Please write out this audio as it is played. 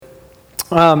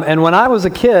And when I was a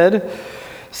kid,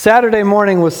 Saturday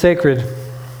morning was sacred.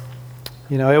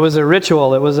 You know, it was a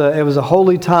ritual. It was a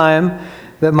holy time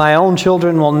that my own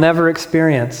children will never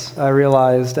experience, I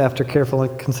realized after careful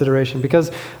consideration. Because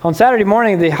on Saturday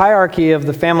morning, the hierarchy of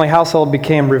the family household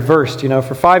became reversed. You know,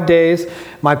 for 5 days,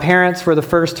 my parents were the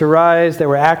first to rise. They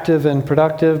were active and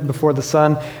productive before the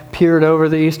sun peered over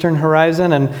the eastern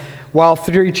horizon. And while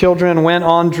 3 children went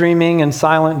on dreaming in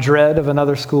silent dread of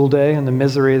another school day and the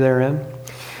misery therein.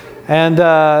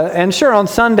 And sure, on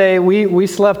Sunday, we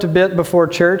slept a bit before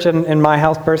church and in my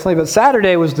house personally, but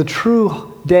Saturday was the true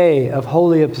day of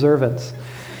holy observance.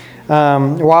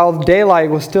 While daylight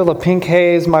was still a pink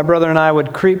haze, my brother and I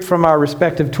would creep from our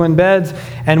respective twin beds,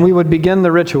 and we would begin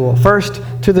the ritual. First,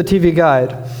 to the TV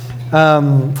guide.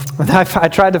 I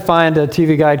tried to find a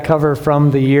TV guide cover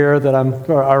from the year that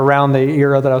around the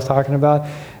era that I was talking about,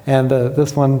 and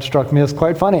this one struck me as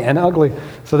quite funny and ugly.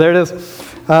 So there it is.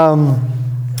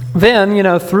 Then, you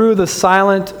know, through the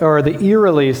silent, or the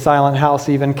eerily silent house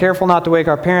even, careful not to wake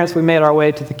our parents, we made our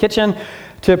way to the kitchen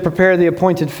to prepare the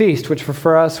appointed feast, which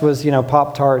for us was, you know,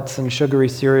 Pop-Tarts and sugary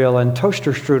cereal and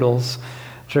toaster strudels,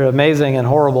 which are amazing and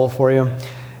horrible for you.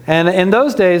 And in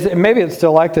those days, maybe it's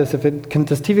still like this. Does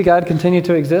TV Guide continue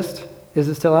to exist? Is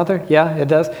it still out there? Yeah, it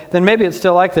does. Then maybe it's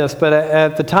still like this, but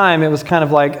at the time, it was kind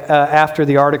of like after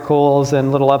the articles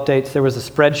and little updates, there was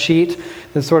a spreadsheet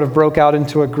that sort of broke out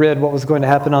into a grid what was going to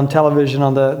happen on television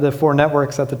on the 4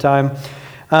 networks at the time.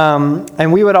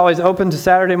 And we would always open to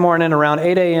Saturday morning around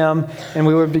 8 a.m., and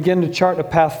we would begin to chart a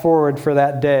path forward for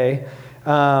that day.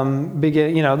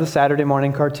 The Saturday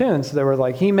morning cartoons. There were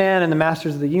like He-Man and the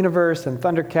Masters of the Universe and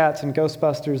Thundercats and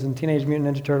Ghostbusters and Teenage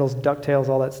Mutant Ninja Turtles, DuckTales,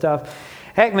 all that stuff.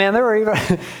 Heck, man, there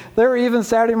were even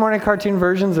Saturday morning cartoon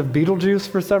versions of Beetlejuice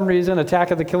for some reason,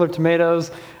 Attack of the Killer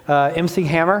Tomatoes, MC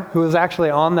Hammer, who was actually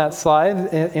on that slide.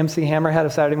 MC Hammer had a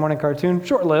Saturday morning cartoon,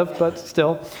 short-lived, but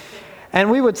still. And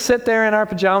we would sit there in our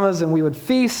pajamas and we would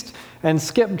feast and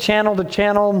skip channel to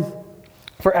channel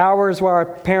for hours while our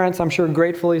parents, I'm sure,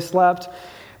 gratefully slept.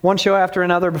 One show after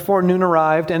another before noon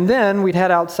arrived, and then we'd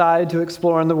head outside to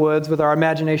explore in the woods with our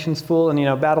imaginations full and, you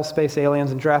know, battle space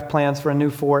aliens and draft plans for a new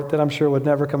fort that I'm sure would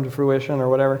never come to fruition or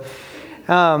whatever.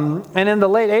 And in the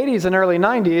late 80s and early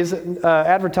 90s,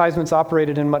 advertisements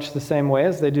operated in much the same way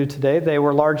as they do today. They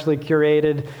were largely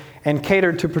curated and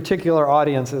catered to particular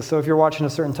audiences. So if you're watching a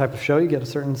certain type of show, you get a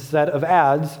certain set of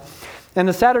ads. And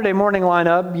the Saturday morning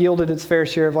lineup yielded its fair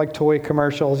share of like toy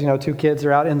commercials. You know, 2 kids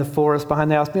are out in the forest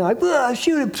behind the house being like,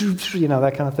 shoot it, you know,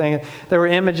 that kind of thing. There were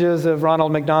images of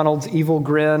Ronald McDonald's evil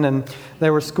grin, and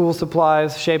there were school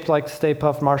supplies shaped like Stay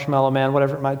Puft Marshmallow Man,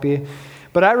 whatever it might be.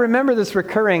 But I remember this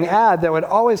recurring ad that would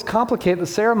always complicate the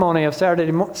ceremony of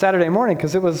Saturday morning,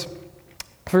 because it was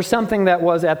for something that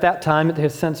was at that time, it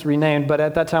has since renamed, but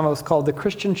at that time it was called the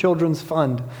Christian Children's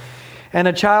Fund. And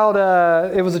it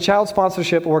was a child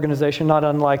sponsorship organization, not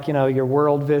unlike, you know, your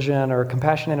World Vision or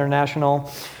Compassion International.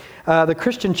 The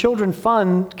Christian Children's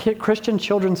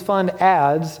Fund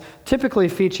ads typically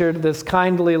featured this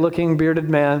kindly-looking bearded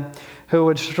man who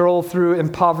would stroll through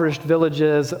impoverished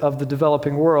villages of the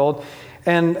developing world.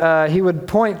 And he would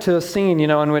point to a scene, you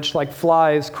know, in which like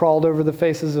flies crawled over the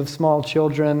faces of small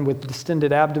children with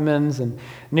distended abdomens, and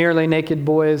nearly naked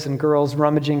boys and girls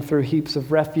rummaging through heaps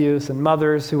of refuse, and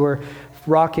mothers who were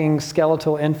rocking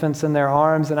skeletal infants in their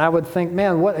arms. And I would think,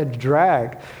 man, what a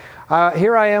drag.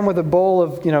 Here I am with a bowl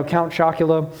of, you know, Count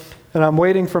Chocula, and I'm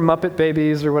waiting for Muppet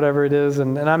Babies or whatever it is,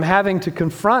 and I'm having to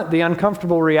confront the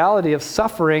uncomfortable reality of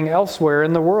suffering elsewhere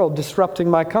in the world, disrupting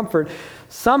my comfort.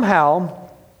 Somehow,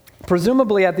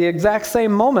 presumably at the exact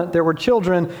same moment, there were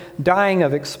children dying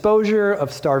of exposure,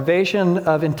 of starvation,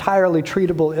 of entirely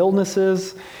treatable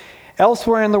illnesses.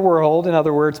 Elsewhere in the world, in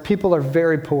other words, people are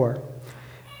very poor.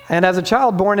 And as a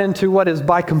child born into what is,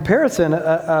 by comparison,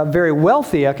 a very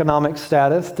wealthy economic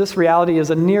status, this reality is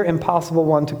a near impossible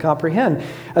one to comprehend.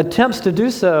 Attempts to do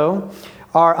so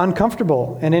are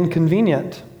uncomfortable and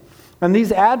inconvenient. And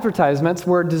these advertisements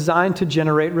were designed to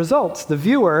generate results. The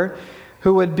viewer,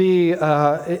 who would be, they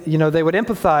would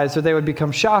empathize, or they would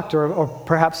become shocked or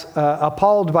perhaps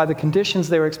appalled by the conditions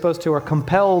they were exposed to, or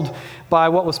compelled by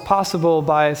what was possible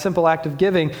by a simple act of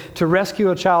giving to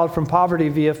rescue a child from poverty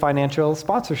via financial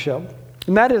sponsorship.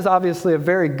 And that is obviously a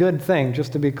very good thing,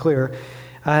 just to be clear.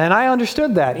 And I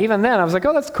understood that. Even then, I was like,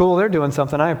 oh, that's cool. They're doing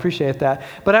something. I appreciate that.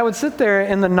 But I would sit there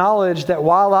in the knowledge that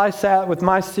while I sat with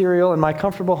my cereal in my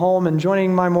comfortable home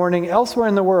enjoying my morning, elsewhere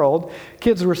in the world,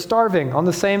 kids were starving on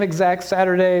the same exact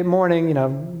Saturday morning, you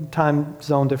know, time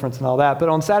zone difference and all that. But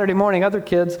on Saturday morning, other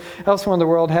kids elsewhere in the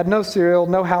world had no cereal,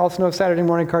 no house, no Saturday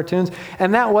morning cartoons.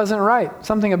 And that wasn't right.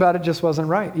 Something about it just wasn't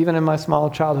right, even in my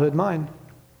small childhood mind.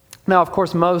 Now, of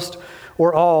course, most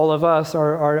or all of us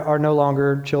are no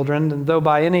longer children, and though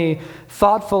by any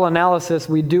thoughtful analysis,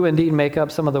 we do indeed make up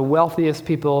some of the wealthiest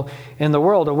people in the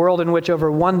world, a world in which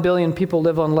over 1 billion people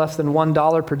live on less than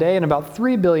 $1 per day, and about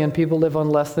 3 billion people live on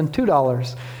less than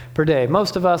 $2 per day.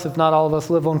 Most of us, if not all of us,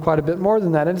 live on quite a bit more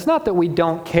than that. And it's not that we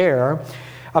don't care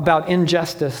about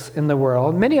injustice in the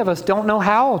world. Many of us don't know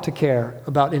how to care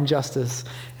about injustice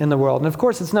in the world. And of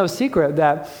course, it's no secret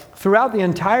that throughout the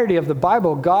entirety of the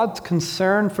Bible, God's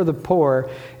concern for the poor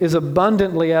is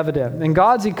abundantly evident. In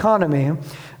God's economy,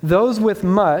 those with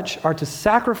much are to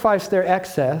sacrifice their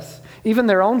excess, even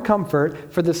their own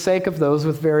comfort, for the sake of those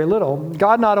with very little.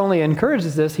 God not only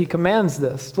encourages this, he commands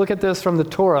this. Look at this from the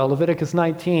Torah, Leviticus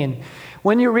 19.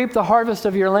 When you reap the harvest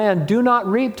of your land, do not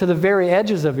reap to the very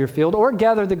edges of your field or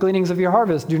gather the gleanings of your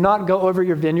harvest. Do not go over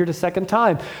your vineyard a second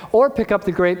time or pick up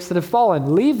the grapes that have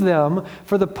fallen. Leave them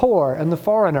for the poor and the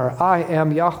foreigner. I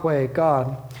am Yahweh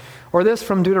God. Or this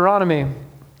from Deuteronomy.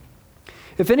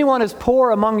 If anyone is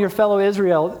poor among your fellow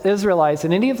Israelites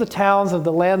in any of the towns of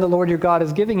the land the Lord your God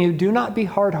is giving you, do not be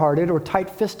hard-hearted or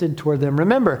tight-fisted toward them.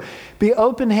 Remember, be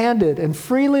open-handed and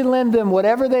freely lend them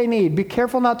whatever they need. Be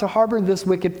careful not to harbor this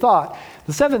wicked thought.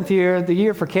 The seventh year, the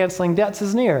year for canceling debts,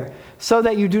 is near, so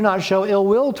that you do not show ill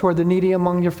will toward the needy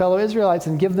among your fellow Israelites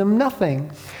and give them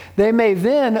nothing. They may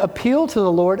then appeal to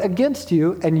the Lord against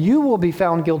you, and you will be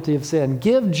found guilty of sin.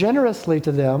 Give generously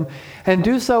to them, and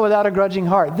do so without a grudging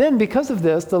heart. Then, because of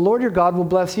this, the Lord your God will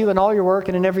bless you in all your work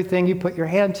and in everything you put your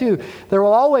hand to. There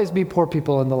will always be poor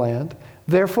people in the land.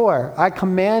 Therefore, I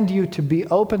command you to be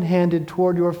open-handed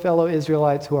toward your fellow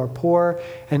Israelites who are poor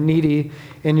and needy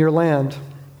in your land.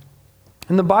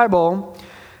 In the Bible,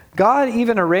 God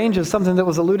even arranges something that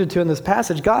was alluded to in this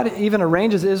passage. God even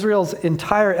arranges Israel's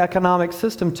entire economic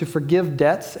system to forgive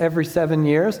debts every 7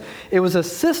 years. It was a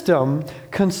system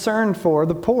concerned for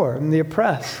the poor and the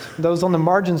oppressed, those on the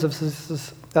margins of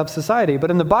society.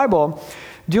 But in the Bible,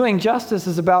 doing justice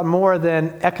is about more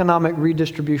than economic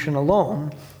redistribution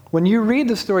alone. When you read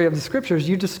the story of the scriptures,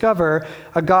 you discover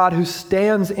a God who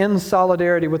stands in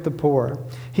solidarity with the poor.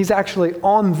 He's actually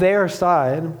on their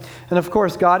side. And of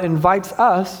course, God invites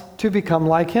us to become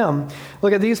like him.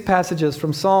 Look at these passages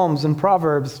from Psalms and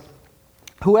Proverbs.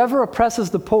 Whoever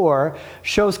oppresses the poor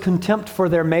shows contempt for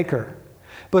their maker.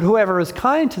 But whoever is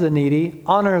kind to the needy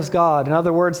honors God. In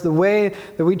other words, the way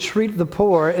that we treat the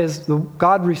poor is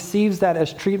God receives that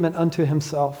as treatment unto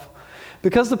himself.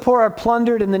 Because the poor are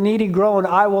plundered and the needy groan,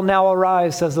 I will now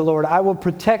arise, says the Lord. I will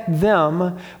protect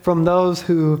them from those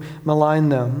who malign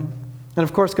them. And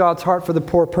of course, God's heart for the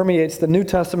poor permeates the New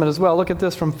Testament as well. Look at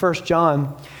this from 1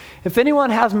 John. If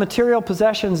anyone has material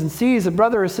possessions and sees a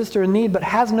brother or sister in need but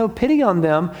has no pity on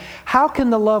them, how can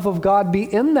the love of God be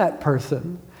in that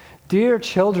person? Dear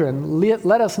children,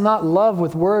 let us not love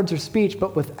with words or speech,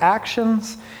 but with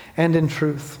actions and in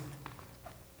truth.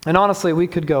 And honestly, we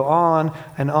could go on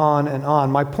and on and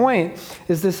on. My point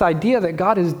is this idea that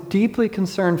God is deeply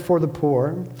concerned for the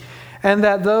poor and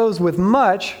that those with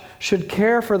much should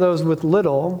care for those with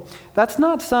little. That's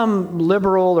not some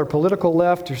liberal or political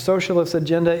left or socialist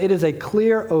agenda. It is a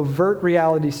clear, overt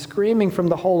reality screaming from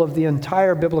the whole of the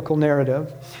entire biblical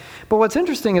narrative. But what's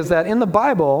interesting is that in the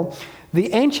Bible,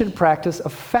 the ancient practice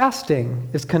of fasting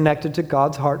is connected to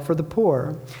God's heart for the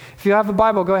poor. If you have a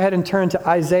Bible, go ahead and turn to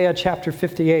Isaiah chapter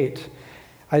 58.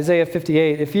 Isaiah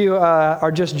 58. If you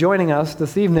are just joining us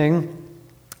this evening,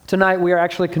 tonight we are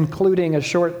actually concluding a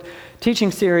short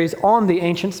teaching series on the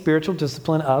ancient spiritual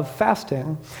discipline of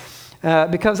fasting.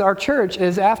 Because our church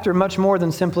is after much more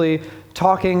than simply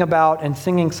talking about and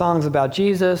singing songs about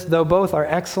Jesus, though both are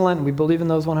excellent. We believe in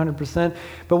those 100%.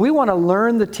 But we want to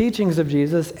learn the teachings of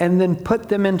Jesus and then put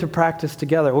them into practice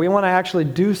together. We want to actually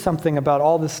do something about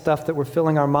all this stuff that we're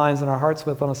filling our minds and our hearts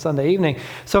with on a Sunday evening.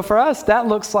 So for us, that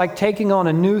looks like taking on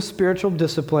a new spiritual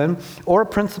discipline or a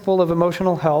principle of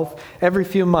emotional health every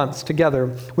few months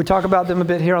together. We talk about them a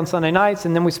bit here on Sunday nights,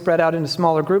 and then we spread out into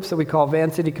smaller groups that we call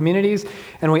Van City communities,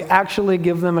 and we actually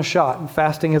give them a shot. And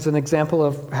fasting is an example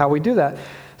of how we do that.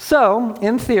 So,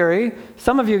 in theory,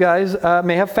 some of you guys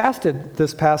may have fasted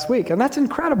this past week, and that's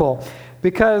incredible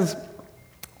because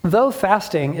though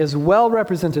fasting is well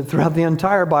represented throughout the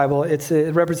entire Bible, it's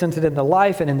represented in the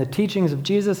life and in the teachings of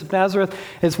Jesus of Nazareth,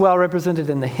 it's well represented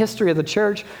in the history of the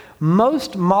church,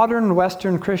 most modern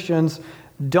Western Christians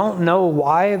don't know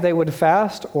why they would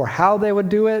fast or how they would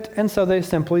do it, and so they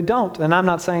simply don't. And I'm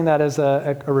not saying that as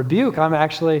a rebuke. I'm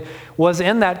actually was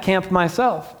in that camp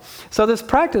myself. So this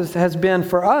practice has been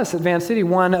for us at Van City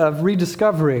one of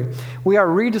rediscovery. We are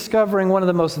rediscovering one of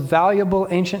the most valuable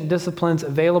ancient disciplines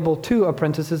available to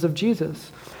apprentices of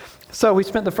Jesus. So we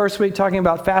spent the first week talking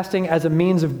about fasting as a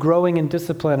means of growing in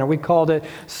discipline, or we called it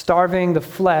starving the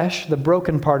flesh, the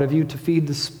broken part of you, to feed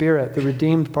the spirit, the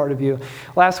redeemed part of you.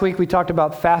 Last week we talked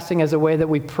about fasting as a way that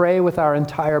we pray with our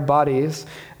entire bodies.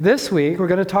 This week we're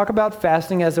going to talk about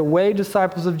fasting as a way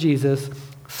disciples of Jesus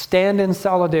stand in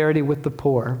solidarity with the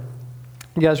poor.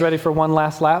 You guys ready for one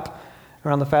last lap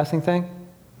around the fasting thing?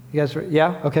 You guys,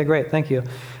 yeah? Okay, great. Thank you.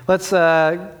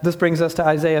 This brings us to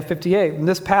Isaiah 58. And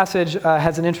this passage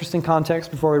has an interesting context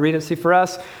before we read it. See, for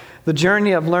us, the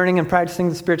journey of learning and practicing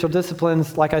the spiritual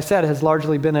disciplines, like I said, has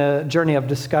largely been a journey of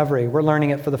discovery. We're learning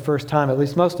it for the first time, at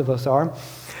least most of us are.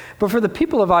 But for the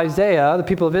people of Isaiah, the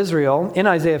people of Israel, in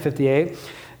Isaiah 58,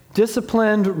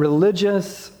 disciplined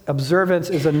religious observance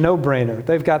is a no-brainer.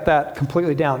 They've got that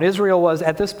completely down. Israel was,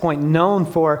 at this point, known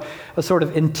for a sort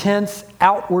of intense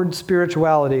outward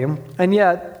spirituality. And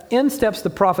yet, in steps the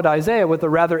prophet Isaiah with a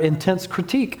rather intense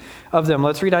critique of them.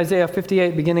 Let's read Isaiah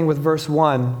 58, beginning with verse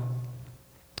 1.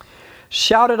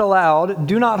 Shout it aloud,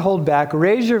 do not hold back,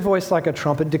 raise your voice like a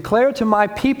trumpet, declare to my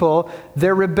people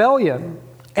their rebellion,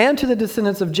 and to the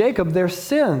descendants of Jacob their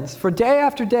sins. For day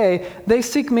after day they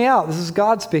seek me out. This is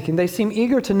God speaking. They seem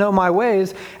eager to know my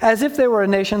ways, as if they were a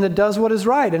nation that does what is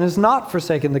right and has not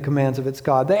forsaken the commands of its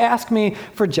God. They ask me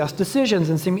for just decisions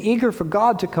and seem eager for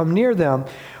God to come near them.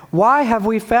 Why have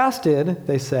we fasted,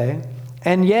 they say,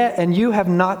 and you have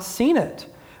not seen it?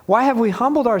 Why have we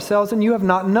humbled ourselves and you have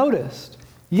not noticed?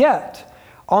 Yet,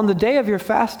 on the day of your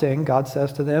fasting, God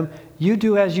says to them, you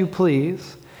do as you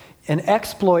please and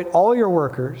exploit all your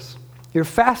workers. Your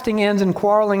fasting ends in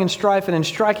quarreling and strife and in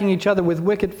striking each other with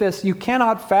wicked fists. You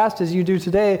cannot fast as you do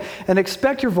today and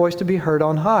expect your voice to be heard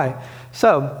on high.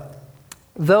 So,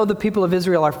 though the people of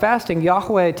Israel are fasting,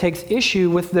 Yahweh takes issue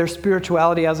with their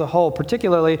spirituality as a whole,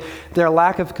 particularly their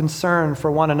lack of concern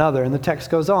for one another. And the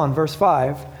text goes on, verse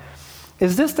 5.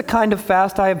 Is this the kind of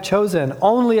fast I have chosen,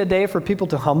 only a day for people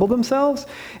to humble themselves?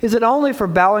 Is it only for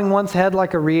bowing one's head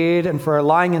like a reed and for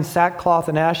lying in sackcloth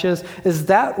and ashes? Is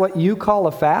that what you call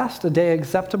a fast, a day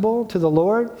acceptable to the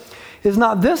Lord? Is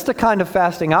not this the kind of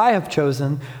fasting I have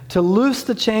chosen, to loose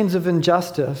the chains of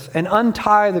injustice and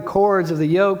untie the cords of the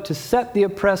yoke, to set the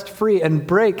oppressed free and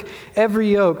break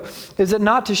every yoke? Is it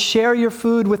not to share your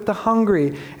food with the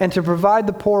hungry and to provide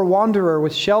the poor wanderer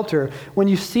with shelter? When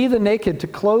you see the naked, to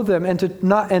clothe them and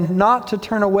not to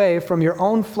turn away from your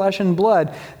own flesh and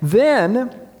blood?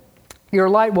 Then your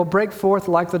light will break forth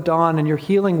like the dawn, and your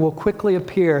healing will quickly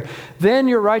appear. Then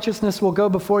your righteousness will go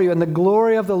before you, and the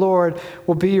glory of the Lord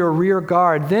will be your rear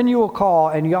guard. Then you will call,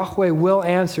 and Yahweh will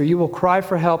answer. You will cry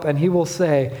for help, and he will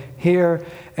say, here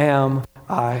am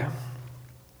I.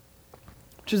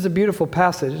 Which is a beautiful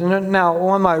passage. And now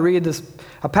one might read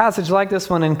a passage like this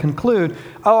one and conclude,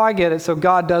 oh, I get it. So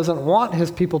God doesn't want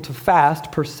his people to fast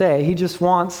per se. He just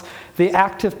wants the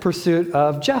active pursuit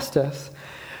of justice.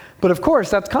 But of course,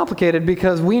 that's complicated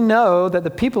because we know that the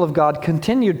people of God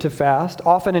continued to fast,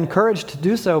 often encouraged to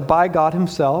do so by God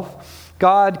himself.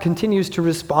 God continues to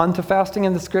respond to fasting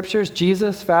in the scriptures.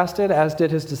 Jesus fasted, as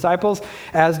did his disciples,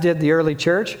 as did the early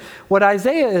church. What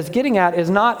Isaiah is getting at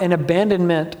is not an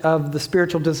abandonment of the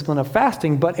spiritual discipline of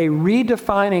fasting, but a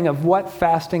redefining of what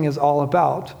fasting is all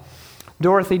about.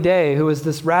 Dorothy Day, who is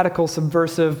this radical,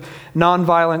 subversive,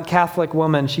 nonviolent Catholic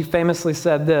woman, she famously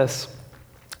said this: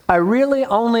 I really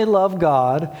only love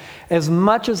God as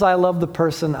much as I love the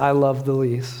person I love the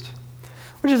least.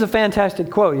 Which is a fantastic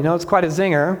quote. You know, it's quite a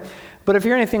zinger. But if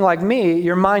you're anything like me,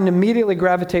 your mind immediately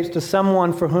gravitates to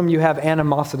someone for whom you have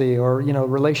animosity or,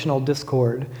 relational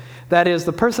discord. That is,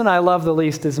 the person I love the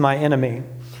least is my enemy.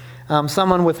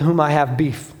 Someone with whom I have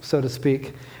beef, so to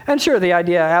speak. And sure, the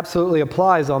idea absolutely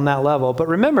applies on that level. But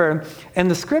remember, in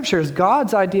the scriptures,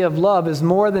 God's idea of love is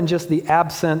more than just the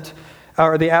absence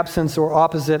or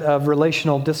opposite of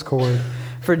relational discord.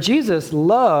 For Jesus,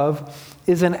 love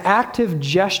is an active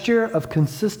gesture of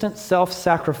consistent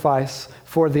self-sacrifice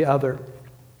for the other.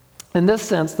 In this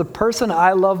sense, the person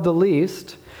I love the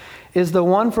least is the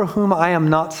one for whom I am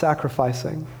not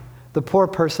sacrificing. The poor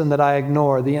person that I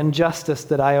ignore, the injustice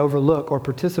that I overlook or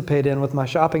participate in with my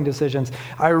shopping decisions.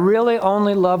 I really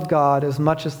only love God as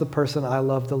much as the person I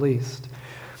love the least.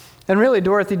 And really,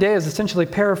 Dorothy Day is essentially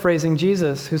paraphrasing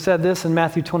Jesus, who said this in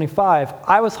Matthew 25.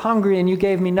 I was hungry and you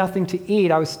gave me nothing to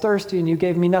eat. I was thirsty and you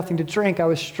gave me nothing to drink. I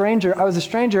was a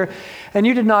stranger and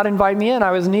you did not invite me in.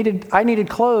 I needed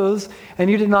clothes and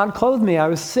you did not clothe me. I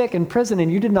was sick in prison and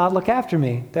you did not look after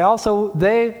me. They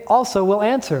also will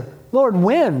answer, Lord,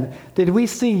 when did we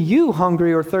see you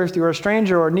hungry or thirsty or a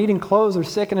stranger or needing clothes or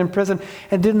sick and in prison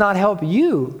and did not help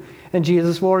you? And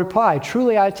Jesus will reply,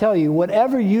 truly I tell you,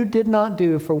 whatever you did not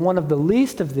do for one of the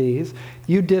least of these,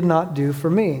 you did not do for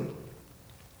me.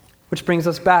 which brings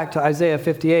us back to Isaiah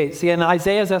 58. See, in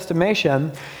Isaiah's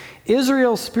estimation,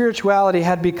 Israel's spirituality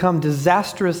had become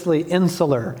disastrously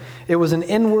insular. It was an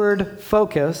inward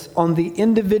focus on the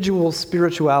individual's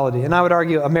spirituality. And I would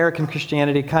argue American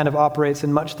Christianity kind of operates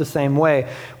in much the same way,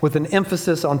 with an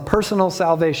emphasis on personal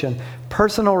salvation,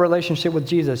 personal relationship with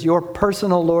Jesus, your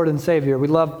personal Lord and Savior. We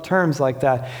love terms like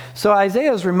that. So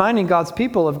Isaiah is reminding God's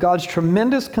people of God's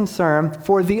tremendous concern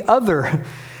for the other,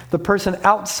 the person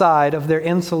outside of their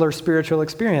insular spiritual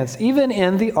experience, even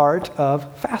in the art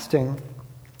of fasting.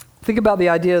 Think about the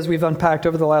ideas we've unpacked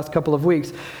over the last couple of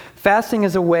weeks. Fasting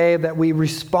is a way that we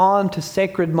respond to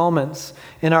sacred moments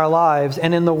in our lives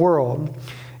and in the world.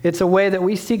 It's a way that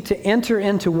we seek to enter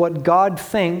into what God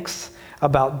thinks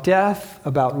about death,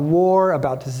 about war,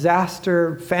 about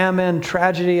disaster, famine,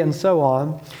 tragedy, and so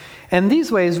on. And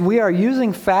these ways, we are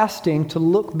using fasting to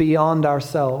look beyond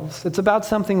ourselves. It's about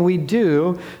something we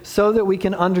do so that we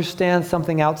can understand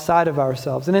something outside of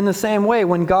ourselves. And in the same way,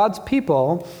 when God's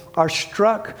people are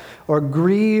struck or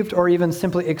grieved or even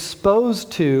simply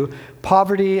exposed to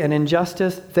poverty and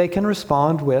injustice, they can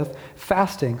respond with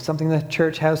fasting, something the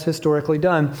church has historically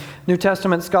done. New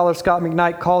Testament scholar Scott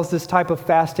McKnight calls this type of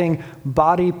fasting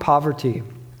body poverty.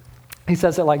 He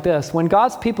says it like this: when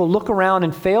God's people look around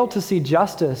and fail to see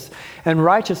justice and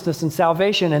righteousness and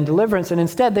salvation and deliverance, and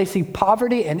instead they see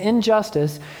poverty and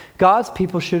injustice, God's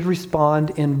people should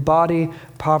respond in body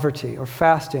poverty or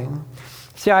fasting.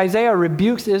 See, Isaiah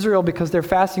rebukes Israel because their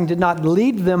fasting did not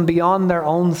lead them beyond their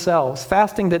own selves.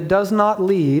 Fasting that does not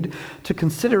lead to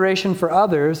consideration for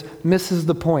others misses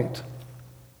the point.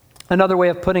 Another way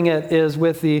of putting it is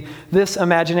with this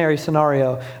imaginary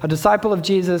scenario. A disciple of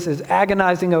Jesus is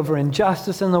agonizing over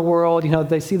injustice in the world.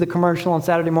 They see the commercial on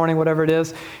Saturday morning, whatever it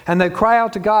is, and they cry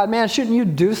out to God, "Man, shouldn't you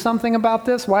do something about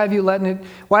this? Why have you let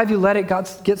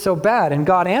it get so bad?" And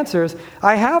God answers,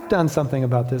 "I have done something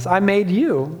about this. I made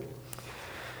you."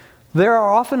 There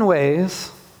are often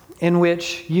ways in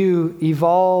which you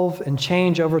evolve and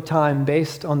change over time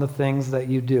based on the things that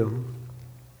you do.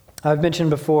 I've mentioned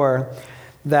before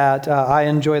that I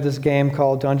enjoy this game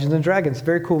called Dungeons & Dragons.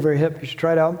 Very cool, very hip. You should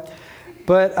try it out.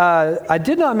 But I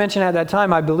did not mention at that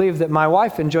time, I believe, that my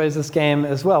wife enjoys this game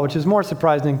as well, which is more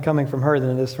surprising coming from her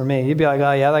than it is from me. You'd be like,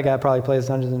 "Oh, yeah, that guy probably plays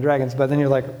Dungeons & Dragons." But then you're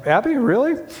like, "Abby,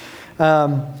 really?"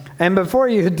 And before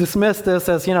you dismiss this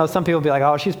as, some people be like,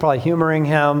 "Oh, she's probably humoring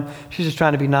him. She's just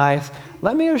trying to be nice."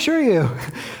 Let me assure you,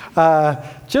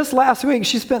 just last week,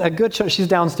 she spent a good chunk. She's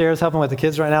downstairs helping with the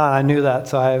kids right now, and I knew that,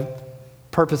 so I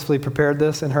purposefully prepared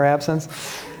this in her absence.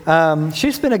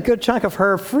 She spent a good chunk of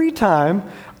her free time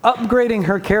upgrading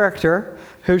her character,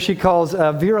 who she calls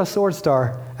Vera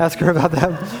Swordstar. Ask her about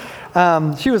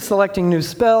that. She was selecting new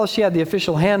spells. She had the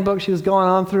official handbook. She was going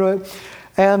on through it.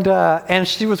 And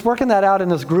she was working that out in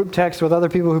this group text with other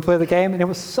people who play the game. And it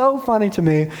was so funny to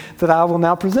me that I will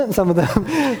now present some of them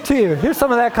to you. Here's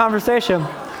some of that conversation.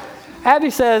 Abby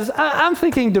says, "I'm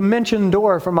thinking dimension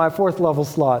door for my 4th level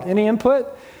slot. Any input?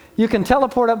 You can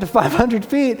teleport up to 500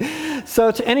 feet, so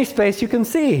to any space you can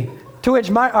see." To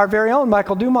which our very own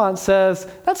Michael Dumont says,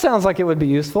 "That sounds like it would be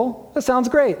useful. That sounds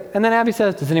great." And then Abby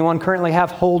says, "Does anyone currently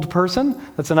have Hold Person?"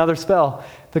 That's another spell.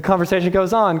 The conversation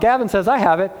goes on. Gavin says, "I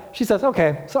have it." She says,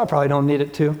 "Okay, so I probably don't need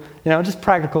it too." Just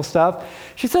practical stuff.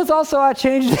 She says, "Also, I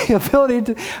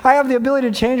have the ability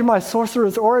to change my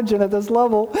sorcerer's origin at this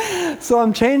level. So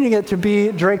I'm changing it to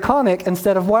be draconic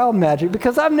instead of wild magic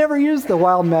because I've never used the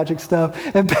wild magic stuff."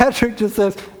 And Patrick just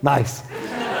says, "Nice."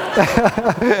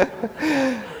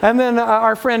 And then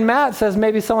our friend Matt says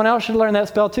maybe someone else should learn that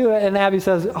spell too. And Abby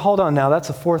says, "Hold on now, that's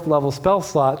a 4th level spell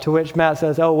slot." To which Matt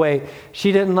says, "Oh wait,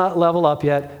 she didn't level up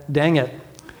yet. Dang it."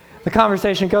 The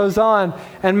conversation goes on,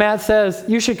 and Matt says,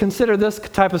 "You should consider this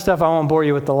type of stuff." I won't bore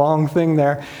you with the long thing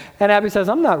there. And Abby says,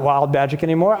 "I'm not wild magic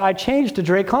anymore. I changed to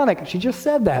draconic." She just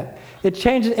said that.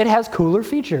 It has cooler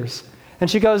features. And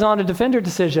she goes on to defend her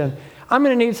decision. "I'm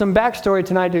going to need some backstory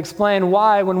tonight to explain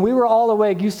why, when we were all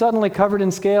awake, you suddenly covered in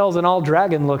scales and all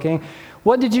dragon looking.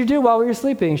 What did you do while we were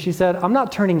sleeping?" She said, "I'm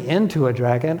not turning into a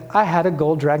dragon. I had a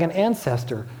gold dragon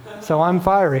ancestor, so I'm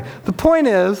fiery." The point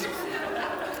is,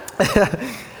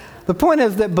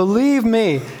 that, believe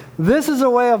me, this is a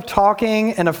way of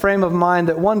talking and a frame of mind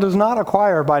that one does not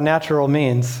acquire by natural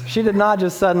means. She did not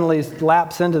just suddenly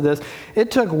lapse into this.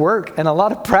 It took work and a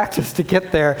lot of practice to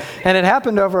get there, and it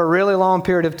happened over a really long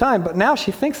period of time, but now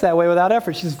she thinks that way without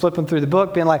effort. She's flipping through the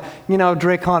book being like,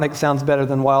 draconic sounds better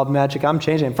than wild magic. I'm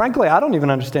changing it. Frankly, I don't even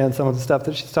understand some of the stuff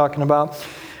that she's talking about.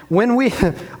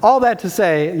 All that to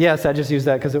say, yes, I just used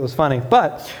that because it was funny,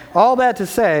 but all that to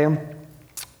say,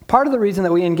 part of the reason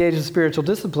that we engage in spiritual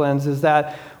disciplines is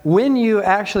that when you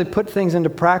actually put things into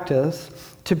practice,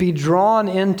 to be drawn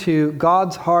into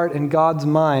God's heart and God's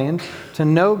mind, to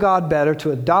know God better,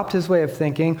 to adopt his way of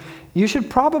thinking, you should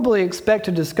probably expect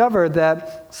to discover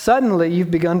that suddenly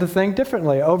you've begun to think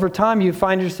differently. Over time, you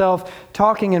find yourself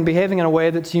talking and behaving in a way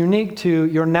that's unique to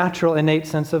your natural, innate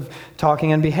sense of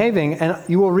talking and behaving. And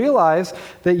you will realize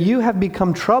that you have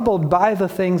become troubled by the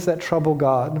things that trouble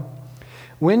God.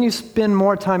 When you spend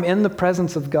more time in the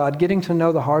presence of God, getting to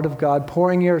know the heart of God,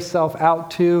 pouring yourself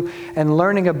out to and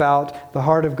learning about the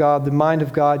heart of God, the mind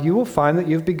of God, you will find that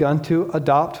you've begun to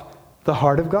adopt the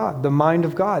heart of God, the mind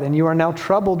of God, and you are now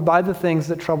troubled by the things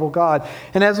that trouble God.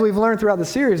 And as we've learned throughout the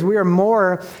series, we are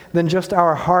more than just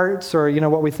our hearts or,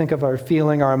 what we think of our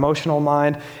feeling, our emotional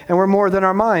mind, and we're more than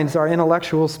our minds, our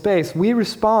intellectual space. We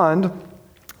respond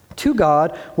to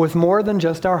God with more than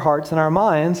just our hearts and our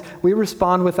minds. We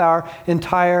respond with our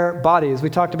entire bodies. We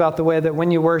talked about the way that when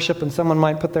you worship and someone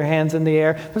might put their hands in the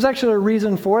air, there's actually a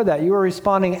reason for that. You are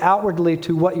responding outwardly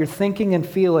to what you're thinking and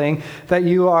feeling, that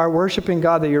you are worshiping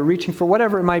God, that you're reaching for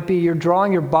whatever it might be. You're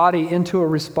drawing your body into a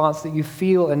response that you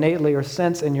feel innately or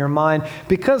sense in your mind,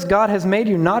 because God has made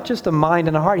you not just a mind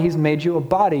and a heart, he's made you a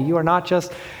body. You are not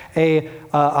just a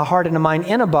heart and a mind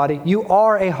in a body. You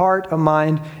are a heart, a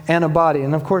mind, and a body.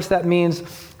 And of course, that means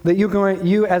that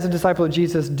you as a disciple of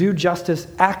Jesus do justice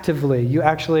actively. You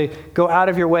actually go out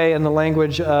of your way, in the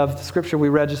language of the scripture we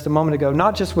read just a moment ago,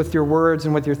 not just with your words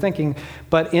and with your thinking,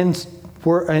 but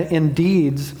in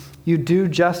deeds, you do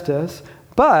justice.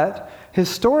 But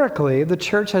historically, the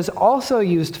church has also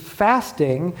used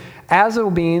fasting as a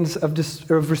means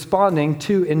of responding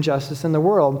to injustice in the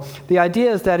world. The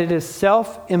idea is that it is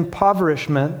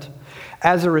self-impoverishment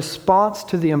as a response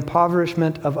to the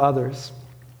impoverishment of others.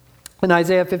 In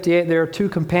Isaiah 58, there are two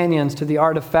companions to the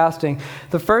art of fasting.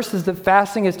 The first is that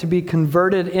fasting is to be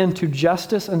converted into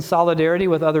justice and solidarity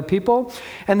with other people.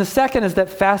 And the second is that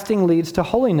fasting leads to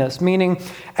holiness, meaning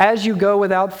as you go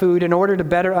without food in order to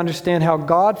better understand how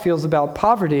God feels about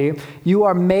poverty, you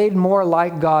are made more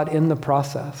like God in the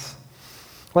process.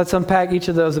 Let's unpack each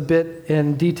of those a bit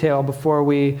in detail before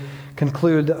we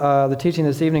conclude the teaching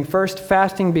this evening. First,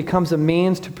 fasting becomes a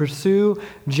means to pursue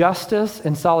justice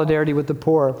and solidarity with the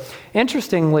poor.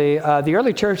 Interestingly, the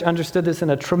early church understood this in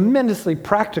a tremendously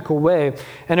practical way.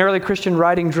 An early Christian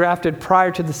writing drafted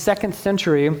prior to the 2nd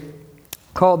century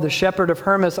called The Shepherd of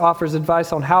Hermas offers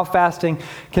advice on how fasting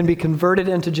can be converted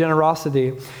into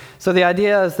generosity. So the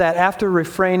idea is that after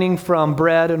refraining from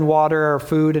bread and water or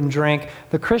food and drink,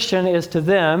 the Christian is to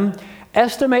them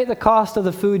estimate the cost of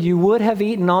the food you would have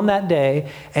eaten on that day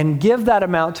and give that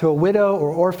amount to a widow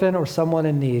or orphan or someone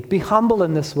in need. Be humble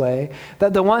in this way,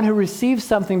 that the one who receives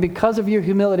something because of your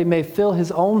humility may fill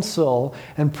his own soul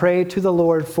and pray to the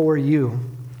Lord for you.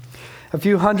 A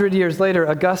few hundred years later,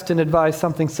 Augustine advised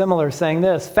something similar, saying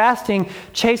this: fasting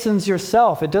chastens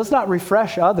yourself. It does not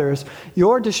refresh others.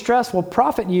 Your distress will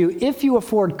profit you if you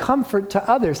afford comfort to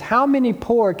others. How many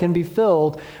poor can be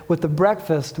filled with the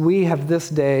breakfast we have this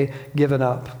day given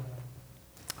up?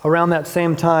 Around that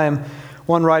same time,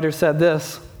 one writer said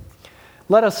this: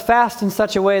 let us fast in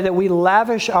such a way that we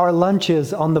lavish our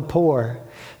lunches on the poor,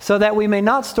 so that we may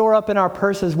not store up in our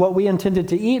purses what we intended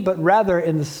to eat, but rather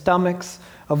in the stomachs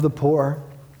of the poor.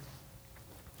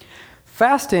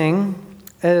 Fasting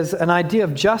as an idea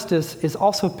of justice is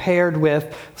also paired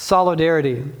with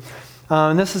solidarity.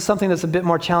 And this is something that's a bit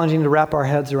more challenging to wrap our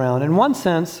heads around. In one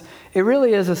sense, it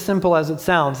really is as simple as it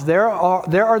sounds. There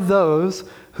are those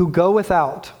who go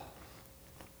without.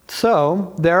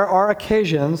 So there are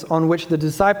occasions on which the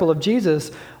disciple of Jesus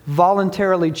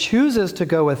voluntarily chooses to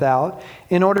go without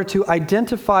in order to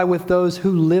identify with those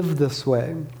who live this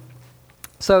way.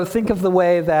 So think of the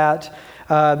way that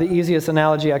the easiest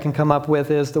analogy I can come up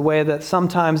with is the way that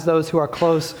sometimes those who are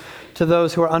close to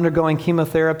those who are undergoing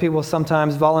chemotherapy will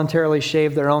sometimes voluntarily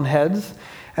shave their own heads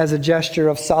as a gesture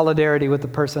of solidarity with the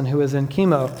person who is in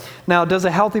chemo. Now, does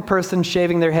a healthy person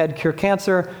shaving their head cure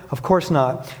cancer? Of course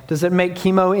not. Does it make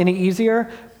chemo any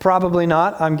easier? Probably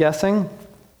not, I'm guessing.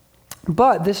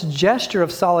 But this gesture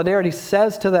of solidarity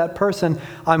says to that person,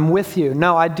 I'm with you.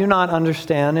 No, I do not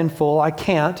understand in full. I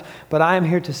can't, but I am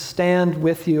here to stand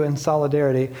with you in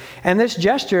solidarity. And this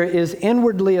gesture is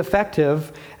inwardly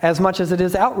effective as much as it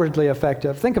is outwardly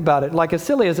effective. Think about it. Like as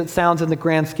silly as it sounds in the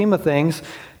grand scheme of things,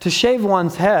 to shave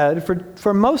one's head,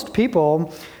 for most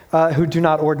people who do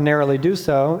not ordinarily do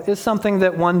so, is something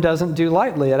that one doesn't do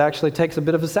lightly. It actually takes a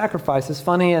bit of a sacrifice. As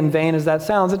funny and vain as that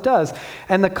sounds, it does.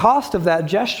 And the cost of that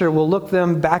gesture will look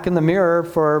them back in the mirror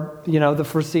for, the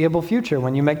foreseeable future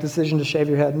when you make the decision to shave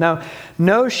your head.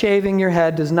 No shaving your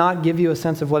head does not give you a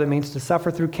sense of what it means to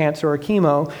suffer through cancer or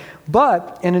chemo,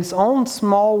 but in its own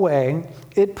small way,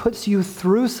 it puts you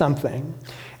through something.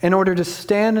 in order to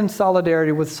stand in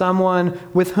solidarity with someone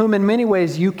with whom in many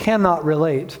ways you cannot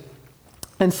relate.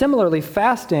 And similarly,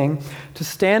 fasting to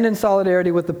stand in solidarity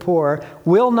with the poor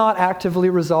will not actively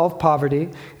resolve poverty.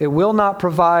 It will not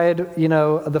provide,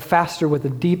 the faster with a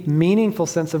deep, meaningful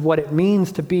sense of what it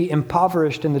means to be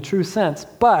impoverished in the true sense.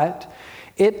 But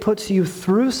it puts you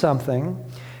through something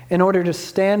in order to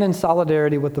stand in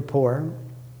solidarity with the poor.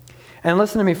 And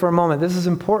listen to me for a moment. This is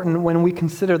important when we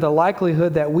consider the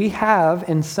likelihood that we have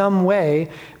in some way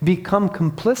become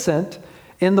complicit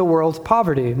in the world's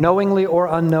poverty, knowingly or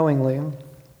unknowingly.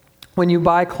 When you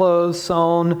buy clothes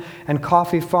sewn and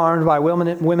coffee farmed by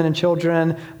women and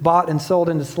children, bought and sold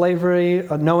into slavery,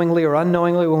 knowingly or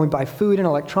unknowingly, when we buy food and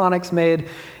electronics made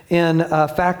in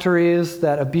factories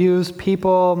that abuse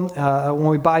people, when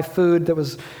we buy food that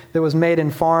was made in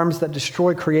farms that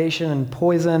destroy creation and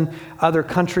poison other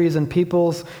countries and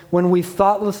peoples, when we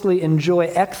thoughtlessly enjoy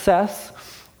excess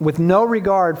with no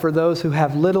regard for those who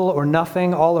have little or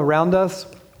nothing all around us,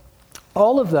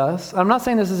 all of this, I'm not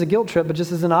saying this is a guilt trip, but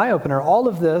just as an eye-opener, all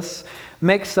of this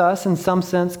makes us, in some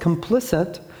sense,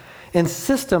 complicit in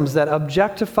systems that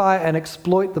objectify and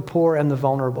exploit the poor and the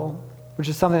vulnerable, which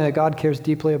is something that God cares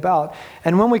deeply about.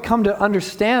 And when we come to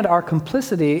understand our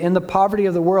complicity in the poverty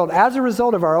of the world as a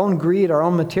result of our own greed, our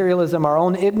own materialism, our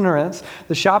own ignorance,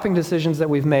 the shopping decisions that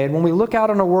we've made, when we look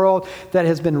out on a world that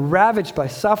has been ravaged by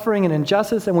suffering and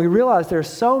injustice, and we realize there are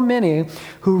so many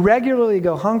who regularly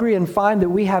go hungry and find that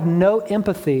we have no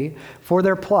empathy for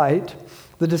their plight,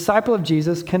 the disciple of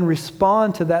Jesus can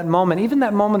respond to that moment, even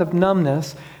that moment of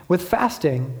numbness, with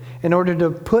fasting in order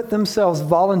to put themselves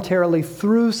voluntarily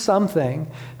through something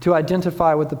to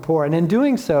identify with the poor. And in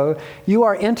doing so, you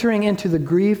are entering into the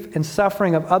grief and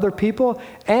suffering of other people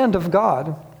and of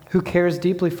God, who cares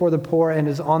deeply for the poor and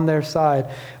is on their side.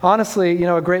 Honestly,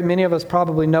 a great many of us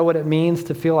probably know what it means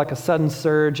to feel like a sudden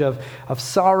surge of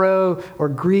sorrow or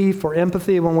grief or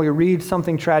empathy when we read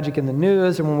something tragic in the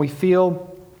news, and when we feel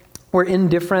we're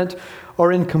indifferent or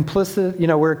we're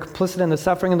complicit in the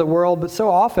suffering of the world, but so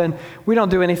often we don't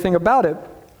do anything about it.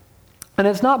 And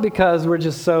it's not because we're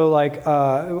just so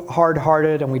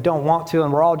hard-hearted and we don't want to,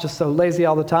 and we're all just so lazy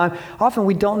all the time. Often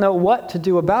we don't know what to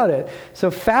do about it. So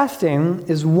fasting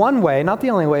is one way, not the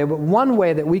only way, but one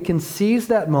way that we can seize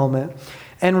that moment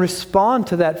and respond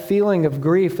to that feeling of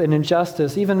grief and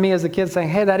injustice. Even me as a kid saying,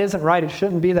 hey, that isn't right, it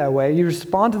shouldn't be that way. You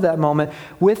respond to that moment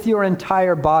with your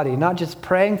entire body, not just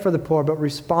praying for the poor, but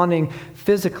responding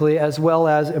physically as well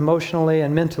as emotionally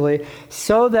and mentally,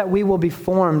 so that we will be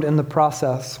formed in the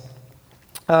process.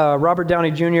 Robert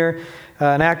Downey Jr.,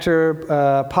 an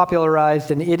actor, popularized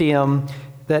an idiom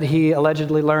that he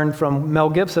allegedly learned from Mel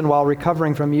Gibson while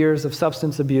recovering from years of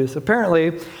substance abuse.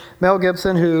 Apparently, Mel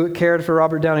Gibson, who cared for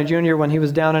Robert Downey Jr. when he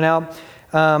was down and out,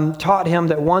 taught him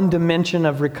that one dimension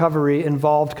of recovery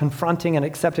involved confronting and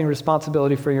accepting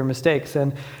responsibility for your mistakes.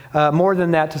 And more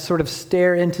than that, to sort of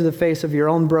stare into the face of your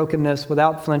own brokenness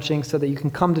without flinching so that you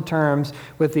can come to terms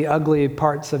with the ugly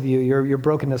parts of you, your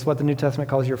brokenness, what the New Testament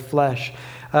calls your flesh.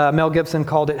 Mel Gibson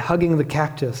called it hugging the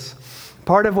cactus.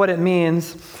 Part of what it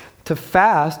means to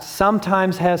fast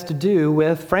sometimes has to do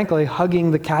with, frankly,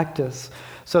 hugging the cactus,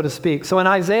 so to speak. So in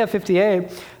Isaiah 58,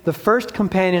 the first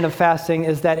companion of fasting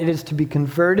is that it is to be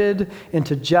converted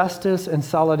into justice and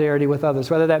solidarity with others,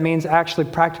 whether that means actually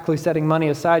practically setting money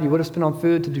aside you would have spent on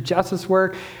food to do justice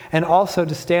work, and also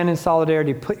to stand in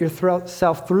solidarity, put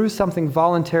yourself through something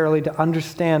voluntarily to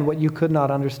understand what you could not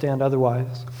understand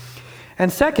otherwise.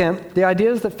 And second, the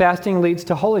idea is that fasting leads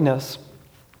to holiness.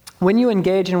 When you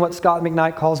engage in what Scott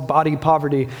McKnight calls body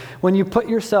poverty, when you put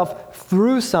yourself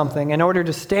through something in order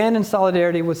to stand in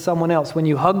solidarity with someone else, when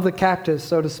you hug the cactus,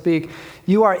 so to speak,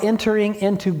 you are entering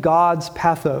into God's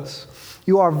pathos.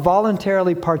 You are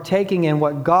voluntarily partaking in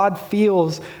what God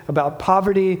feels about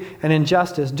poverty and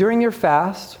injustice. During your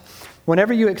fast,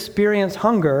 whenever you experience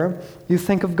hunger, you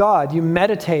think of God. You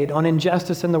meditate on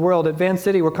injustice in the world. At Van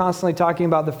City, we're constantly talking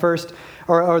about the first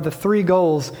or the three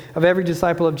goals of every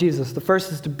disciple of Jesus. The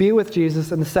first is to be with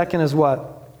Jesus, and the second is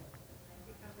what?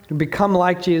 To become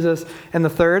like Jesus. And the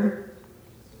third?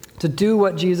 To do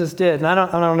what Jesus did. And I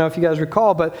don't know if you guys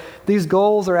recall, but these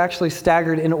goals are actually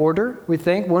staggered in order, we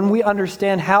think. When we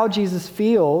understand how Jesus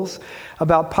feels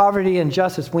about poverty and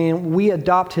justice, when we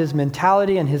adopt his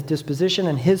mentality and his disposition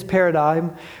and his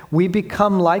paradigm, we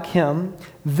become like him.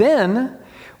 Then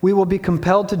we will be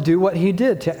compelled to do what he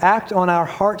did, to act on our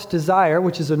heart's desire,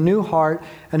 which is a new heart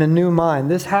and a new mind.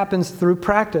 This happens through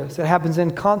practice. It happens in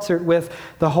concert with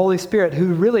the Holy Spirit,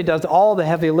 who really does all the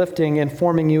heavy lifting in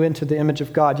forming you into the image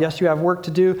of God. Yes, you have work to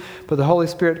do, but the Holy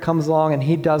Spirit comes along and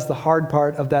he does the hard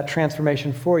part of that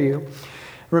transformation for you.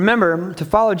 Remember, to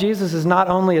follow Jesus is not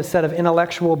only a set of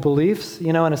intellectual beliefs,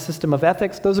 and a system of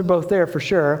ethics. Those are both there for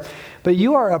sure. But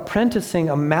you are apprenticing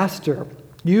a master.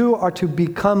 You are to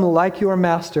become like your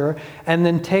master and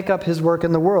then take up his work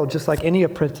in the world, just like any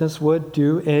apprentice would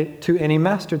do to any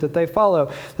master that they follow.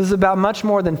 This is about much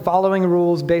more than following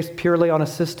rules based purely on a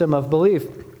system of belief.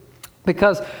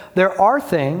 Because there are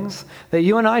things that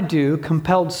you and I do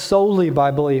compelled solely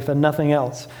by belief and nothing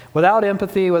else. Without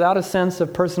empathy, without a sense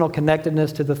of personal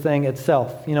connectedness to the thing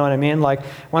itself. You know what I mean? Like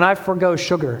when I forgo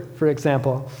sugar, for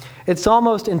example, it's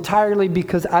almost entirely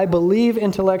because I believe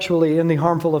intellectually in the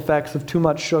harmful effects of too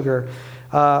much sugar.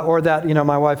 Or that,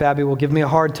 my wife Abby will give me a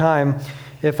hard time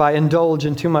if I indulge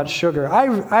in too much sugar.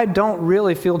 I don't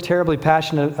really feel terribly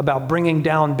passionate about bringing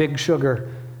down big sugar,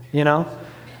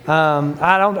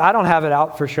 I don't have it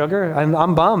out for sugar.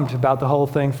 I'm bummed about the whole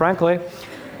thing, frankly.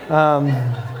 But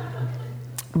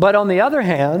on the other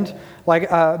hand,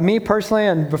 like me personally,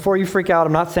 and before you freak out,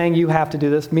 I'm not saying you have to do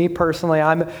this. Me personally,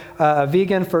 I'm a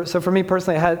vegan. So for me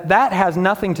personally, that has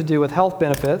nothing to do with health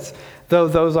benefits, though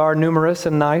those are numerous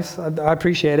and nice. I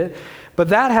appreciate it. But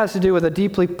that has to do with a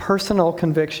deeply personal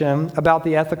conviction about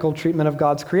the ethical treatment of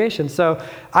God's creation. So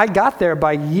I got there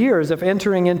by years of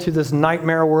entering into this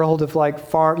nightmare world of like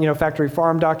factory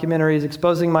farm documentaries,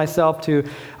 exposing myself to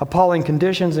appalling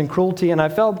conditions and cruelty. And I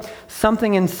felt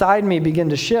something inside me begin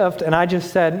to shift. And I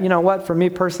just said, you know what, for me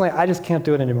personally, I just can't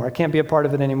do it anymore. I can't be a part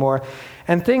of it anymore.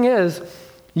 And thing is,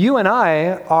 you and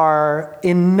I are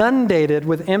inundated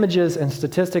with images and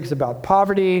statistics about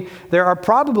poverty. There are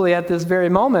probably at this very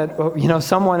moment,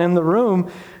 someone in the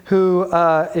room who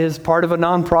is part of a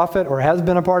nonprofit or has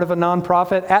been a part of a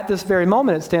nonprofit. At this very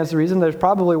moment, it stands to reason there's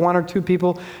probably one or two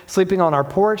people sleeping on our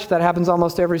porch. That happens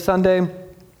almost every Sunday.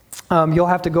 You'll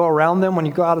have to go around them when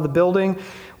you go out of the building.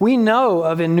 We know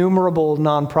of innumerable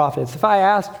nonprofits. If I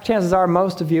asked, chances are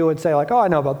most of you would say like, oh, I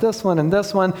know about this one and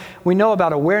this one. We know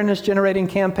about awareness-generating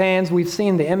campaigns. We've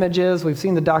seen the images. We've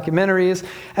seen the documentaries.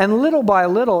 And little by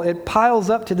little, it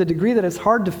piles up to the degree that it's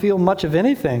hard to feel much of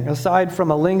anything, aside from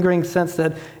a lingering sense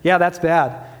that, yeah, that's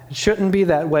bad. It shouldn't be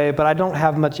that way, but I don't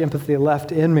have much empathy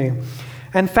left in me.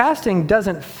 And fasting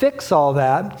doesn't fix all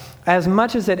that as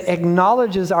much as it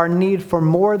acknowledges our need for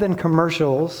more than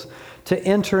commercials to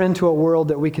enter into a world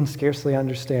that we can scarcely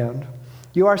understand.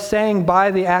 You are saying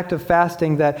by the act of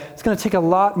fasting that it's going to take a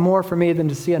lot more for me than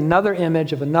to see another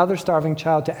image of another starving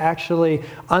child to actually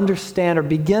understand or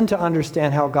begin to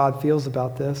understand how God feels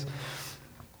about this.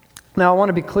 Now, I want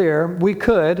to be clear. We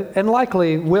could, and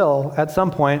likely will at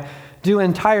some point, do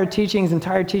entire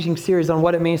teaching series on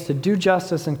what it means to do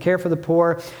justice and care for the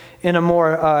poor in a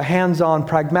more hands-on,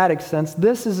 pragmatic sense.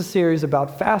 This is a series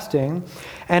about fasting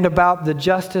and about the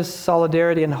justice,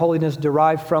 solidarity, and holiness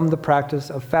derived from the practice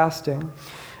of fasting.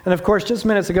 And of course, just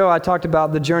minutes ago, I talked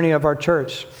about the journey of our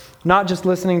church, not just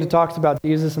listening to talks about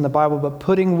Jesus and the Bible, but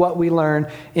putting what we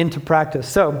learn into practice.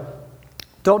 So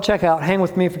don't check out. Hang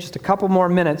with me for just a couple more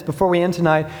minutes before we end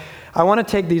tonight. I want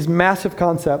to take these massive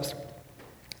concepts,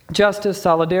 justice,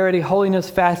 solidarity, holiness,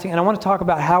 fasting, and I want to talk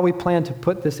about how we plan to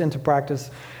put this into practice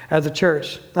as a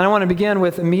church. And I want to begin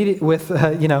with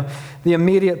the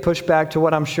immediate pushback to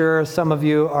what I'm sure some of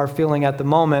you are feeling at the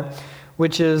moment,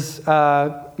 which is,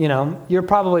 you're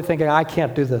probably thinking, I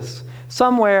can't do this.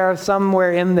 Somewhere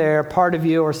in there, part of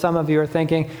you or some of you are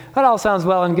thinking, that all sounds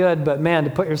well and good, but man, to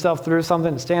put yourself through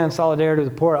something, to stand in solidarity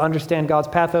with the poor, understand God's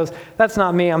pathos, that's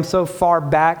not me. I'm so far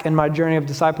back in my journey of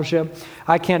discipleship.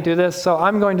 I can't do this. So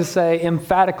I'm going to say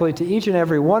emphatically to each and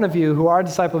every one of you who are a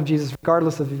disciple of Jesus,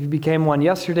 regardless of if you became one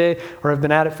yesterday or have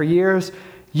been at it for years,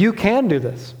 you can do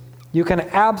this. You can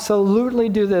absolutely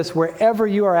do this wherever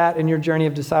you are at in your journey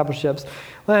of discipleships.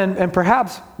 And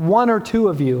perhaps one or two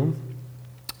of you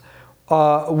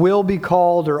will be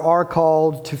called or are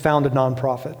called to found a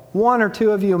nonprofit. One or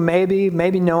two of you, maybe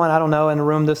no one, I don't know, in a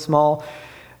room this small,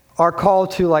 are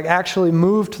called to actually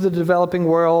move to the developing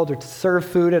world or to serve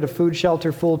food at a food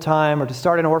shelter full time or to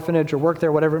start an orphanage or work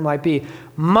there, whatever it might be.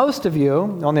 Most of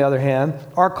you, on the other hand,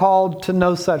 are called to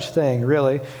no such thing,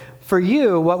 really. For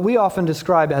you, what we often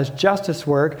describe as justice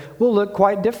work will look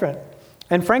quite different.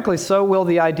 And frankly, so will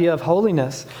the idea of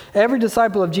holiness. Every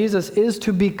disciple of Jesus is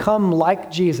to become like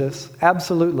Jesus,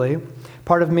 absolutely.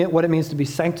 Part of what it means to be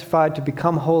sanctified, to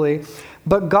become holy.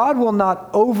 But God will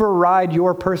not override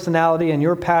your personality and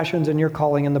your passions and your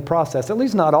calling in the process, at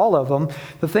least not all of them.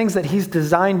 The things that He's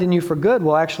designed in you for good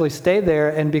will actually stay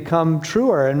there and become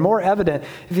truer and more evident.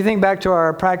 If you think back to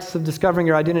our practice of discovering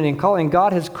your identity and calling,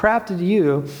 God has crafted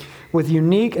you with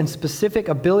unique and specific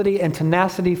ability and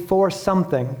tenacity for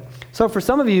something. So for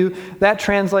some of you, that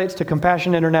translates to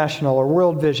Compassion International or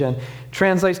World Vision,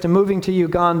 translates to moving to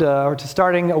Uganda or to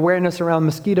starting awareness around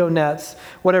mosquito nets,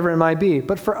 whatever it might be.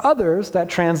 But for others, that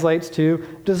translates to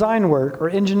design work or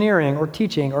engineering or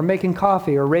teaching or making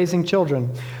coffee or raising children.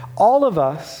 All of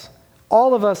us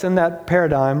in that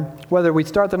paradigm, whether we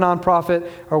start the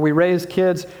nonprofit or we raise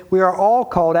kids, we are all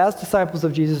called as disciples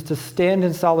of Jesus to stand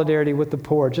in solidarity with the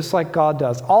poor, just like God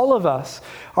does. All of us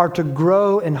are to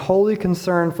grow in holy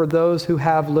concern for those who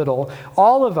have little.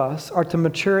 All of us are to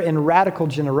mature in radical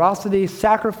generosity,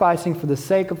 sacrificing for the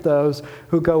sake of those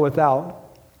who go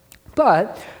without.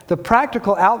 But the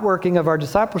practical outworking of our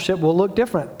discipleship will look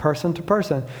different person to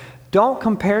person. Don't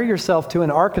compare yourself to an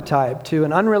archetype, to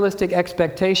an unrealistic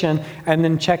expectation, and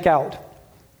then check out.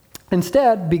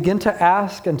 Instead, begin to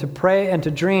ask and to pray and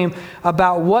to dream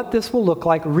about what this will look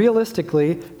like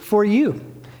realistically for you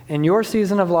in your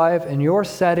season of life, in your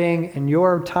setting, in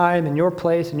your time, in your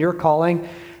place, in your calling,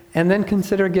 and then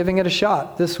consider giving it a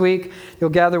shot. This week, you'll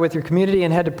gather with your community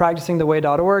and head to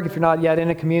practicingtheway.org if you're not yet in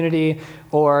a community,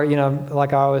 or,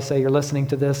 like I always say, you're listening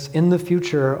to this in the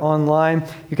future online.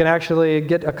 You can actually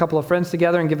get a couple of friends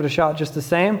together and give it a shot just the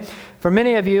same. For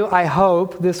many of you, I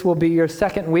hope this will be your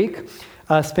second week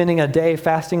spending a day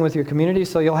fasting with your community,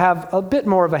 so you'll have a bit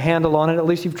more of a handle on it. At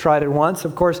least you've tried it once.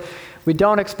 Of course, we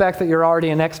don't expect that you're already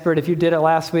an expert. If you did it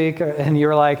last week and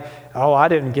you're like, oh, I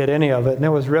didn't get any of it, and it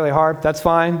was really hard, that's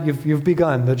fine. You've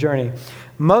begun the journey.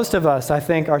 Most of us, I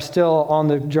think, are still on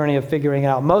the journey of figuring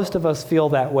out. Most of us feel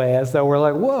that way, as though we're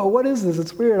like, whoa, what is this?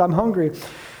 It's weird. I'm hungry.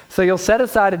 So you'll set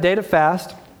aside a day to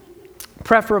fast,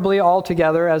 preferably all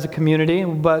together as a community,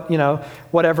 but,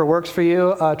 whatever works for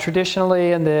you.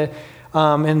 Traditionally, in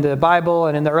the Bible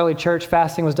and in the early church,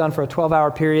 fasting was done for a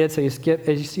 12-hour period, so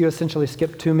you essentially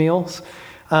skip 2 meals.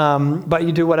 But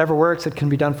you do whatever works. It can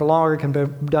be done for longer. It can be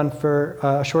done for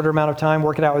a shorter amount of time.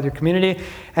 Work it out with your community.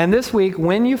 And this week,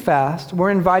 when you fast,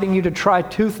 we're inviting you to try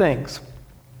 2 things.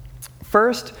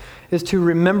 First is to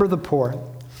remember the poor.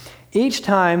 Each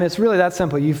time, it's really that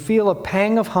simple. You feel a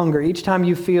pang of hunger. Each time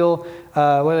you feel,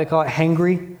 what do they call it,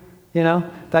 hangry?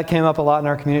 That came up a lot in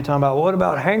our community, talking about, what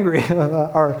about hangry?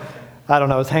 Or, I don't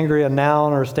know, is hangry a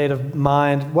noun or a state of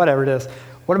mind? Whatever it is.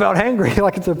 What about hangry?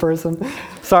 Like it's a person.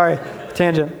 Sorry,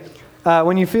 tangent.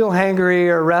 When you feel hangry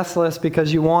or restless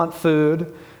because you want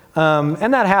food,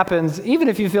 and that happens, even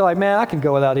if you feel like, man, I can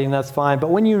go without eating, that's fine. But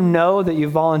when you know that you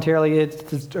voluntarily, it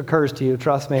just occurs to you,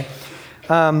 trust me.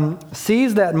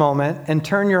 Seize that moment and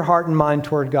turn your heart and mind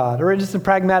toward God. Or in just a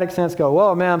pragmatic sense, go,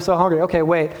 whoa, man, I'm so hungry. Okay,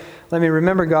 wait, let me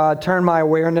remember God, turn my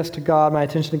awareness to God, my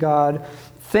attention to God.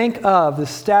 Think of the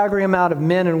staggering amount of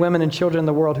men and women and children in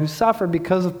the world who suffer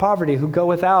because of poverty, who go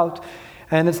without,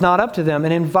 and it's not up to them.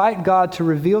 And invite God to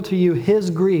reveal to you his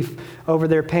grief over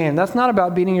their pain. That's not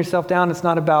about beating yourself down. It's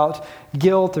not about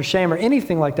guilt or shame or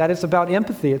anything like that. It's about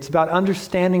empathy. It's about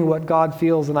understanding what God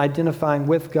feels and identifying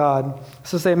with God.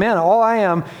 So say, man, all I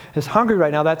am is hungry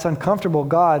right now. That's uncomfortable.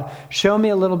 God, show me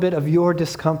a little bit of your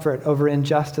discomfort over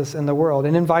injustice in the world,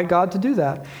 and invite God to do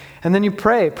that. And then you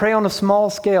pray on a small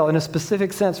scale in a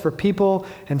specific sense for people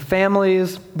and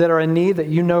families that are in need that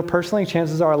you know personally.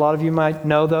 Chances are a lot of you might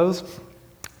know those.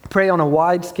 Pray on a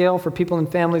wide scale for people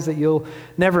and families that you'll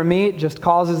never meet, just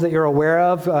causes that you're aware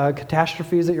of,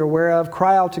 catastrophes that you're aware of.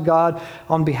 Cry out to God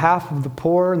on behalf of the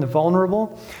poor and the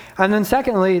vulnerable. And then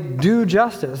secondly, do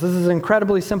justice. This is an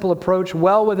incredibly simple approach,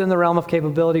 well within the realm of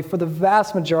capability for the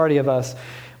vast majority of us.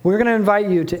 We're going to invite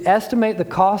you to estimate the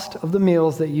cost of the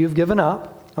meals that you've given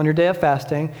up on your day of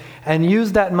fasting, and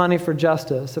use that money for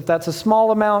justice. If that's a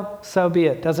small amount, so be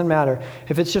it. Doesn't matter.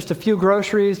 If it's just a few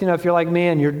groceries, if you're like me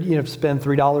and you spend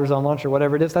 $3 on lunch or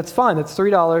whatever it is, that's fine. That's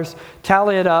 $3.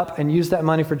 Tally it up and use that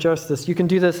money for justice. You can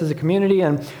do this as a community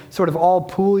and sort of all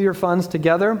pool your funds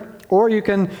together, or you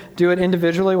can do it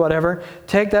individually, whatever.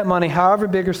 Take that money, however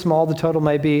big or small the total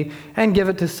may be, and give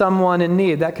it to someone in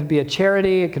need. That could be a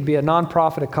charity, it could be a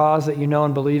nonprofit, a cause that you know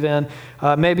and believe in.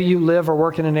 Maybe you live or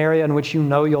work in an area in which you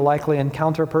know you'll likely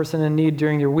encounter a person in need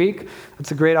during your week.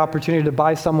 It's a great opportunity to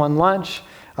buy someone lunch,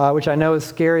 which I know is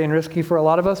scary and risky for a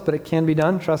lot of us, but it can be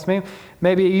done, trust me.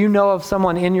 Maybe you know of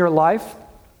someone in your life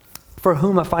for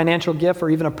whom a financial gift or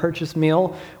even a purchased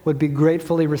meal would be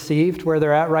gratefully received where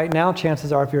they're at right now.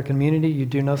 Chances are, if you're a community, you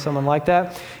do know someone like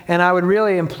that. And I would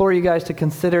really implore you guys to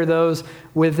consider those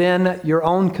within your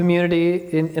own community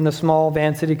in the small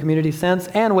Van City community sense,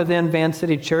 and within Van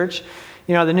City Church.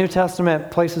 The New Testament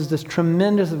places this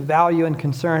tremendous value and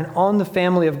concern on the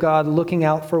family of God looking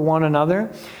out for one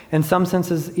another. In some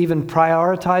senses, even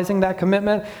prioritizing that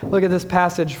commitment. Look at this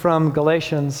passage from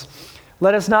Galatians.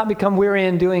 Let us not become weary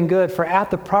in doing good, for at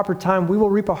the proper time we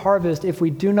will reap a harvest if we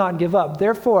do not give up.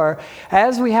 Therefore,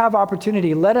 as we have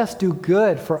opportunity, let us do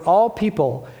good for all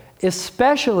people,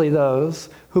 especially those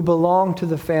who belong to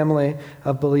the family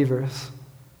of believers.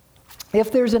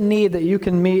 If there's a need that you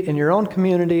can meet in your own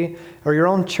community or your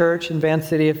own church in Van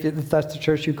City, if that's the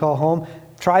church you call home,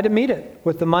 try to meet it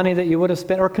with the money that you would have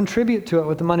spent, or contribute to it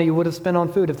with the money you would have spent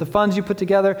on food. If the funds you put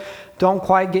together don't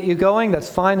quite get you going, that's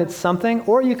fine, it's something.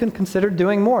 Or you can consider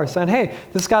doing more, saying, hey,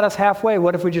 this got us halfway.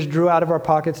 What if we just drew out of our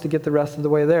pockets to get the rest of the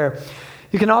way there?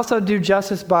 You can also do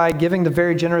justice by giving the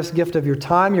very generous gift of your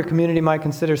time. Your community might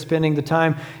consider spending the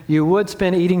time you would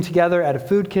spend eating together at a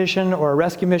food kitchen or a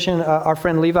rescue mission. Our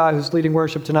friend Levi, who's leading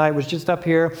worship tonight, was just up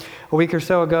here a week or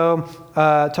so ago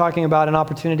talking about an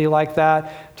opportunity like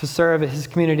that to serve. His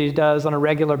community does on a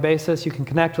regular basis. You can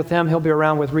connect with him. He'll be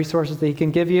around with resources that he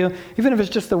can give you. Even if it's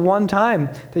just the one time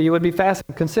that you would be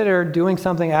fasting, consider doing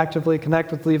something actively. Connect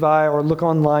with Levi or look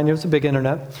online. It's a big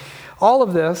internet.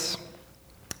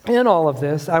 In all of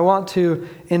this, I want to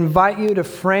invite you to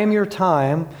frame your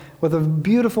time with a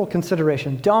beautiful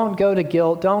consideration. Don't go to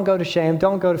guilt. Don't go to shame.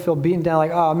 Don't go to feel beaten down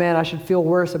like, oh man, I should feel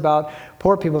worse about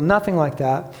poor people. Nothing like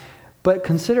that. But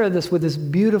consider this with this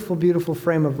beautiful, beautiful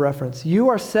frame of reference. You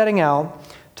are setting out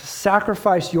to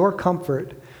sacrifice your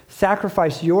comfort,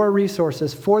 sacrifice your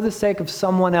resources for the sake of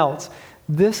someone else.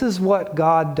 This is what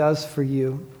God does for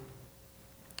you.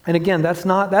 And again, that's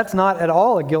not at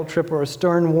all a guilt trip or a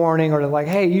stern warning or like,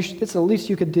 hey, it's the least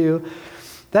you could do.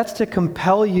 That's to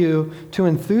compel you to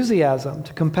enthusiasm,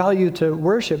 to compel you to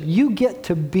worship. You get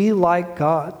to be like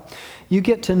God. You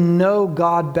get to know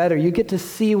God better. You get to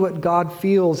see what God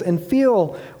feels and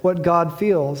feel what God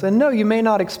feels. And no, you may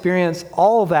not experience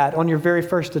all that on your very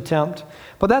first attempt,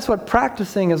 but that's what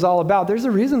practicing is all about. There's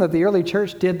a reason that the early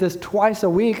church did this twice a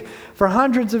week for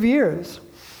hundreds of years.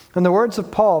 In the words of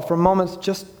Paul from moments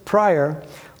just prior,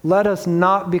 let us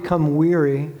not become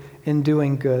weary in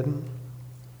doing good.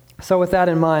 So with that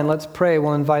in mind, let's pray.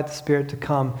 We'll invite the Spirit to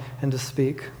come and to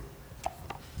speak.